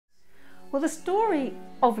Well, the story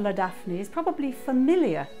of La Dafne is probably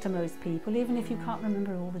familiar to most people, even if you can't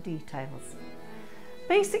remember all the details.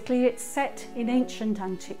 Basically, it's set in ancient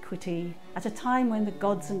antiquity, at a time when the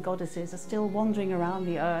gods and goddesses are still wandering around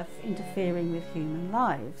the earth, interfering with human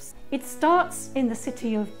lives. It starts in the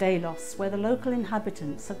city of Delos, where the local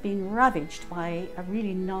inhabitants have been ravaged by a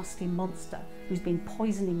really nasty monster who's been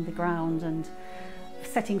poisoning the ground and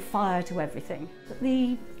setting fire to everything.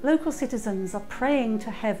 The local citizens are praying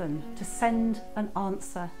to heaven to send an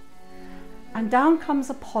answer. And down comes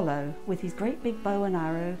Apollo with his great big bow and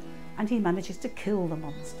arrow, and he manages to kill the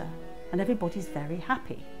monster, and everybody's very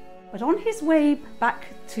happy. But on his way back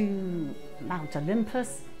to Mount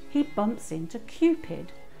Olympus, he bumps into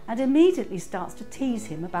Cupid and immediately starts to tease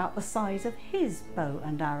him about the size of his bow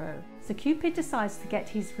and arrow. So Cupid decides to get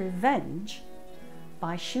his revenge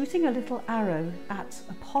by shooting a little arrow at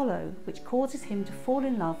Apollo, which causes him to fall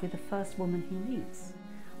in love with the first woman he meets.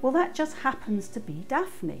 Well, that just happens to be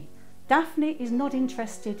Dafne. Dafne is not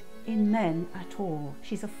interested in men at all.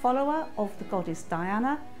 She's a follower of the goddess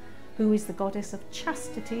Diana, who is the goddess of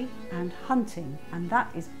chastity and hunting, and that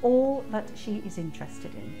is all that she is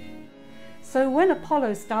interested in. So when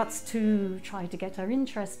Apollo starts to try to get her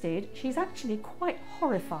interested, she's actually quite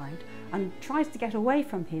horrified and tries to get away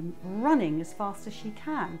from him, running as fast as she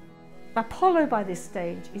can. Apollo by this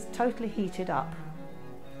stage is totally heated up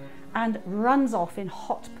and runs off in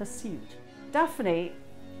hot pursuit. Dafne,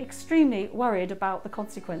 extremely worried about the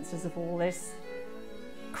consequences of all this,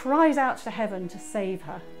 cries out to heaven to save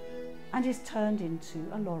her and is turned into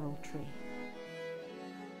a laurel tree.